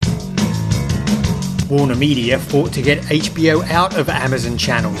Warner Media fought to get HBO out of Amazon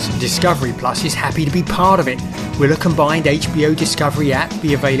channels. Discovery Plus is happy to be part of it. Will a combined HBO Discovery app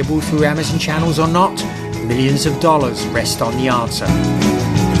be available through Amazon channels or not? Millions of dollars rest on the answer.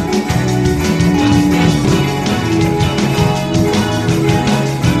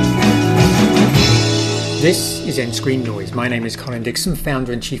 This is End-Screen Noise. My name is Colin Dixon,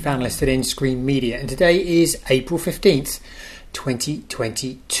 founder and chief analyst at End-Screen Media, and today is April 15th,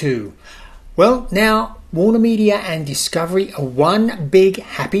 2022. Well, now, Warner Media and Discovery are one big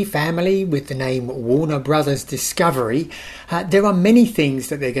happy family with the name Warner Brothers Discovery. There are many things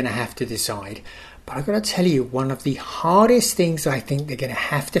that they're going to have to decide, but I've got to tell you, one of the hardest things I think they're going to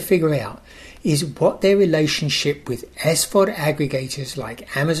have to figure out is what their relationship with SVOD aggregators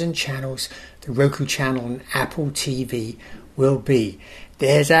like Amazon Channels, the Roku Channel and Apple TV will be.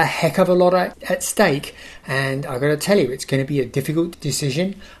 There's a heck of a lot at stake, and I've got to tell you, it's going to be a difficult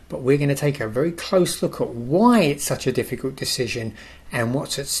decision, but we're going to take a very close look at why it's such a difficult decision and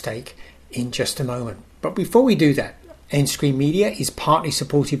what's at stake in just a moment. But before we do that, End-Screen Media is partly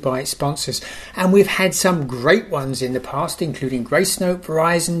supported by its sponsors, and we've had some great ones in the past, including Gracenote,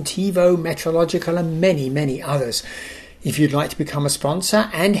 Verizon, TiVo, Metrological, and many, many others. If you'd like to become a sponsor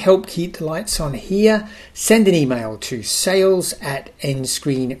and help keep the lights on here, send an email to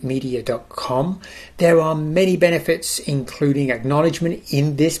sales@endscreenmedia.com. There are many benefits, including acknowledgement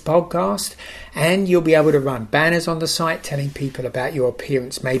in this podcast, and you'll be able to run banners on the site telling people about your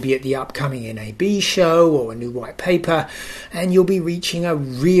appearance, maybe at the upcoming NAB show or a new white paper, and you'll be reaching a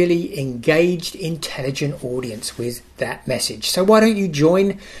really engaged, intelligent audience with that message. So why don't you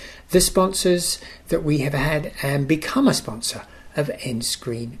join the sponsors that we have had and become a sponsor of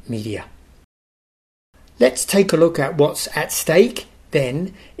End-Screen Media. Let's take a look at what's at stake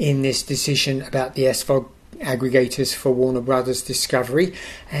then in this decision about the SVOD aggregators for Warner Brothers Discovery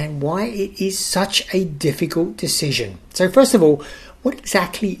and why it is such a difficult decision. So first of all, what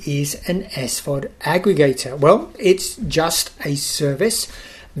exactly is an SVOD aggregator? Well, it's just a service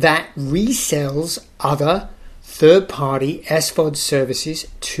that resells other third-party SVOD services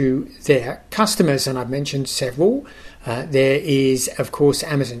to their customers, and I've mentioned several. There is, of course,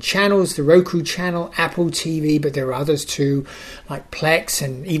 Amazon Channels, the Roku Channel, Apple TV, but there are others too, like Plex,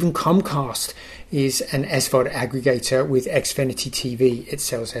 and even Comcast is an SVOD aggregator with Xfinity TV. It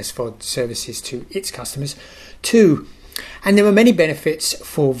sells SVOD services to its customers too. And there are many benefits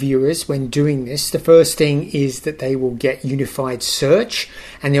for viewers when doing this. The first thing is that they will get unified search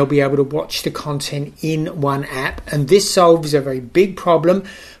and they'll be able to watch the content in one app. And this solves a very big problem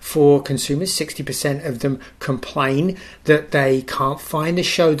for consumers. 60% of them complain that they can't find the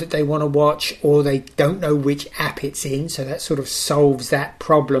show that they want to watch or they don't know which app it's in. So that sort of solves that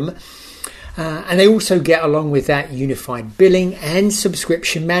problem. And they also get along with that unified billing and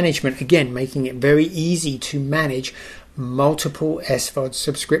subscription management, again, making it very easy to manage multiple SVOD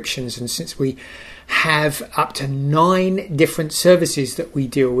subscriptions. And since we have up to 9 different services that we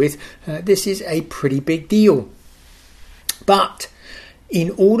deal with, this is a pretty big deal. But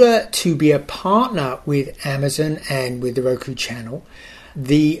in order to be a partner with Amazon and with the Roku Channel,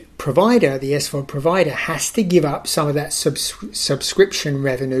 the provider, the SVOD provider, has to give up some of that subscription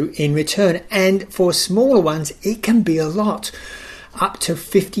revenue in return. And for smaller ones, it can be a lot. Up to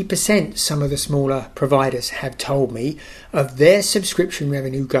 50%, some of the smaller providers have told me, of their subscription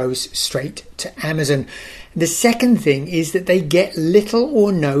revenue goes straight to Amazon. The second thing is that they get little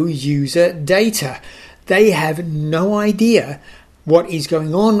or no user data. They have no idea what is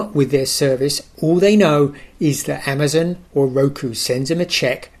going on with their service. All they know is that Amazon or Roku sends them a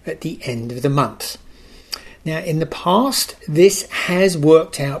check at the end of the month. Now, in the past, this has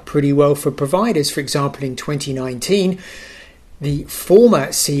worked out pretty well for providers. For example, in 2019, the former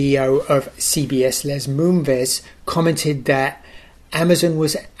CEO of CBS, Les Moonves, commented that Amazon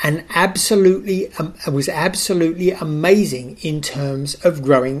was absolutely amazing in terms of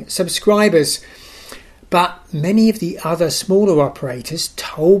growing subscribers. But many of the other smaller operators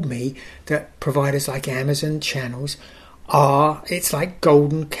told me that providers like Amazon Channels it's like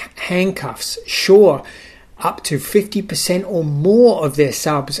golden handcuffs. Sure, up to 50% or more of their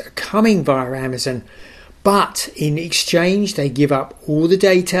subs are coming via Amazon, but in exchange, they give up all the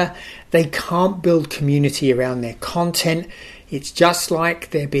data. They can't build community around their content. It's just like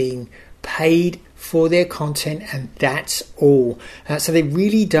they're being paid for their content, and that's all. So they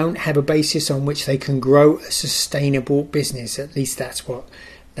really don't have a basis on which they can grow a sustainable business. At least that's what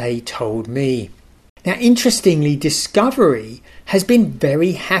they told me. Now, interestingly, Discovery has been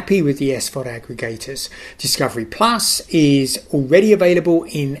very happy with the SVOD aggregators. Discovery Plus is already available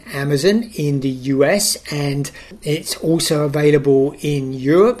in Amazon in the US, and it's also available in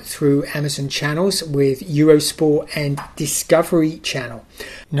Europe through Amazon channels with Eurosport and Discovery Channel.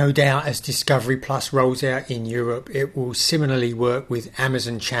 No doubt as Discovery Plus rolls out in Europe, it will similarly work with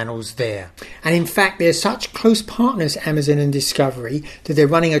Amazon channels there. And in fact, they're such close partners, Amazon and Discovery, that they're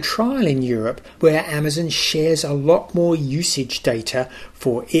running a trial in Europe where Amazon shares a lot more usage data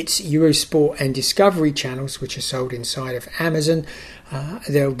for its Eurosport and Discovery channels, which are sold inside of Amazon.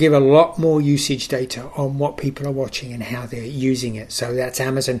 They'll give a lot more usage data on what people are watching and how they're using it. So that's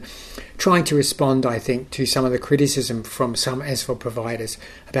Amazon trying to respond, I think, to some of the criticism from some SVOD providers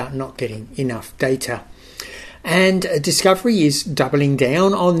about not getting enough data. And Discovery is doubling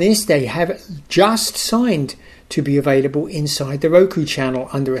down on this. They have just signed to be available inside the Roku channel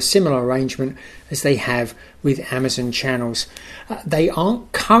under a similar arrangement as they have with Amazon channels. They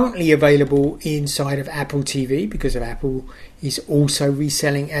aren't currently available inside of Apple TV because of Apple is also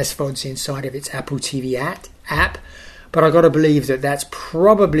reselling SVODs inside of its Apple TV app. But I've got to believe that that's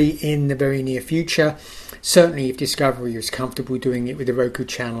probably in the very near future. Certainly if Discovery is comfortable doing it with the Roku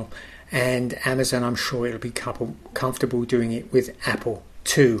channel, and Amazon, I'm sure it'll be comfortable doing it with Apple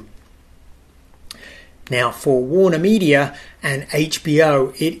too. Now, for Warner Media and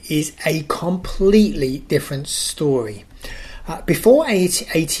HBO, it is a completely different story. Before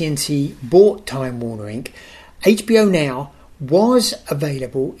AT&T bought Time Warner Inc., HBO Now was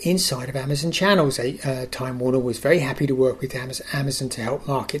available inside of Amazon channels. Time Warner was very happy to work with Amazon to help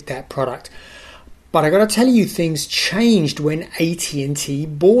market that product. But I got to tell you, things changed when AT&T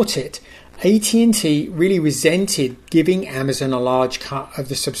bought it. AT&T really resented giving Amazon a large cut of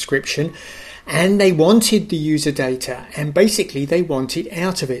the subscription, and they wanted the user data, and basically they wanted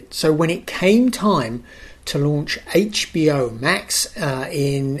out of it. So when it came time to launch HBO Max at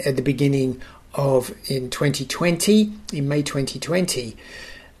the beginning of in 2020, in May 2020,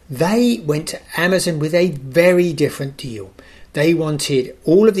 they went to Amazon with a very different deal. They wanted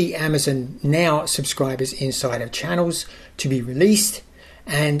all of the Amazon Now subscribers inside of channels to be released,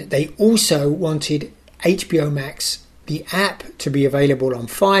 and they also wanted HBO Max, the app, to be available on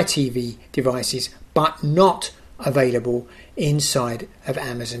Fire TV devices, but not available inside of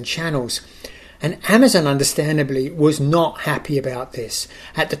Amazon channels. And Amazon, understandably, was not happy about this.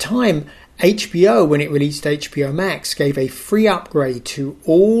 At the time, HBO, when it released HBO Max, gave a free upgrade to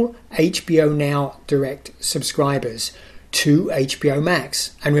all HBO Now Direct subscribers to HBO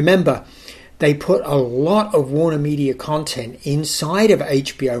Max. And remember, they put a lot of Warner Media content inside of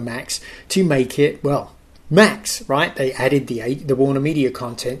HBO Max to make it, well, Max, right? They added the Warner Media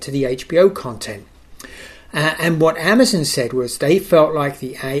content to the HBO content. And what Amazon said was they felt like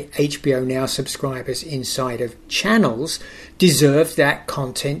the HBO Now subscribers inside of channels deserved that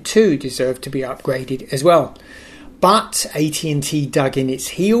content too, deserved to be upgraded as well. But AT&T dug in its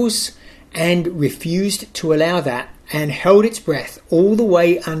heels and refused to allow that, and held its breath all the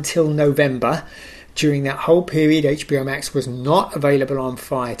way until November. During that whole period, HBO Max was not available on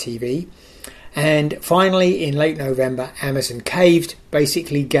Fire TV. And finally, in late November, Amazon caved,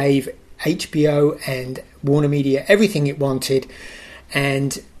 basically gave HBO and Warner Media everything it wanted,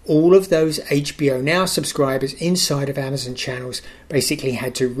 and all of those HBO Now subscribers inside of Amazon channels basically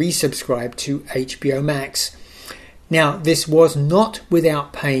had to resubscribe to HBO Max. Now, this was not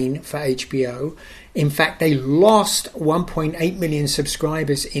without pain for HBO. In fact, they lost 1.8 million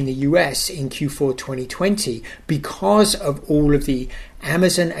subscribers in the US in Q4 2020 because of all of the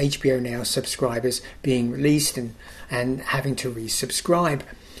Amazon HBO Now subscribers being released and having to resubscribe.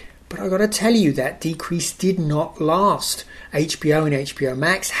 But I've got to tell you, that decrease did not last. HBO and HBO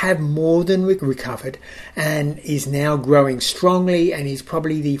Max have more than recovered and is now growing strongly, and is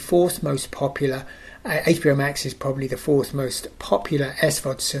probably the fourth most popular. HBO Max is probably the fourth most popular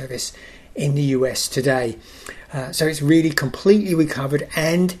SVOD service in the US today. So it's really completely recovered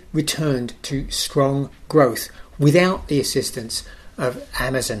and returned to strong growth without the assistance of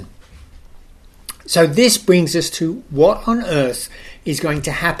Amazon. So this brings us to what on earth is going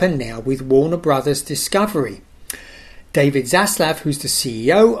to happen now with Warner Brothers Discovery. David Zaslav, who's the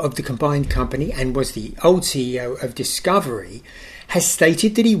CEO of the combined company and was the old CEO of Discovery, has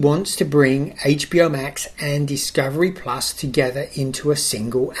stated that he wants to bring HBO Max and Discovery Plus together into a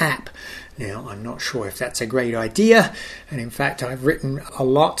single app. Now, I'm not sure if that's a great idea, and in fact I've written a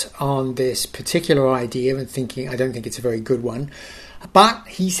lot on this particular idea and I don't think it's a very good one, but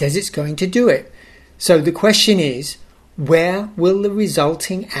he says it's going to do it. So the question is, where will the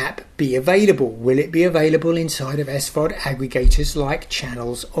resulting app be available? Will it be available inside of SVOD aggregators like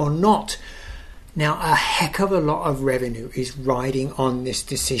channels or not? Now, a heck of a lot of revenue is riding on this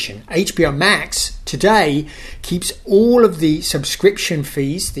decision. HBO Max today keeps all of the subscription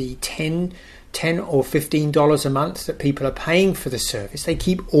fees, the $10 or $15 a month that people are paying for the service. They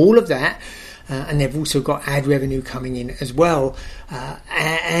keep all of that, and they've also got ad revenue coming in as well.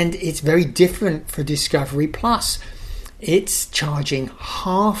 And it's very different for Discovery Plus. It's charging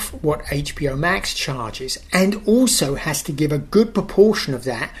half what HBO Max charges, and also has to give a good proportion of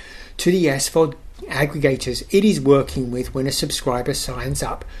that to the SVOD aggregators it is working with when a subscriber signs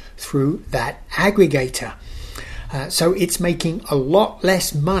up through that aggregator. So it's making a lot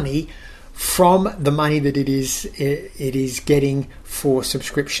less money from the money that it is getting for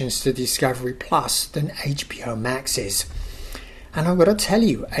subscriptions to Discovery Plus than HBO Max is. And I've got to tell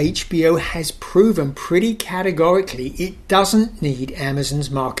you, HBO has proven pretty categorically it doesn't need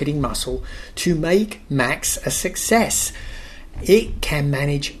Amazon's marketing muscle to make Max a success. It can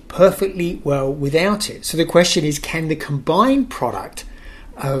manage perfectly well without it. So the question is, can the combined product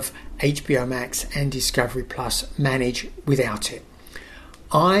of HBO Max and Discovery Plus manage without it?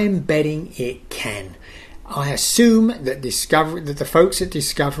 I'm betting it can. I assume that the folks at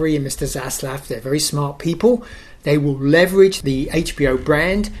Discovery and Mr. Zaslav, they're very smart people. They will leverage the HBO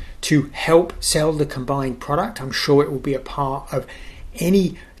brand to help sell the combined product. I'm sure it will be a part of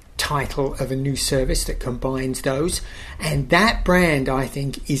any title of a new service that combines those. And that brand, I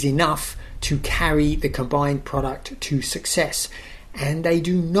think, is enough to carry the combined product to success. And they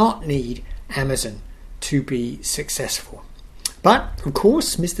do not need Amazon to be successful. But, of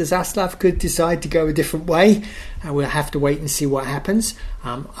course, Mr. Zaslav could decide to go a different way. We'll have to wait and see what happens.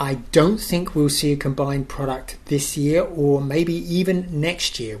 I don't think we'll see a combined product this year, or maybe even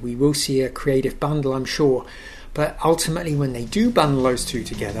next year. We will see a creative bundle, I'm sure. But ultimately, when they do bundle those two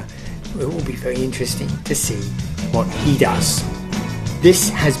together, it will be very interesting to see what he does. This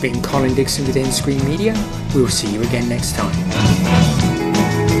has been Colin Dixon with Endscreen Media. We'll see you again next time.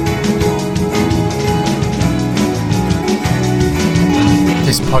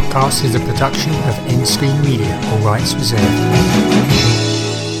 This podcast is a production of Endscreen Media, all rights reserved.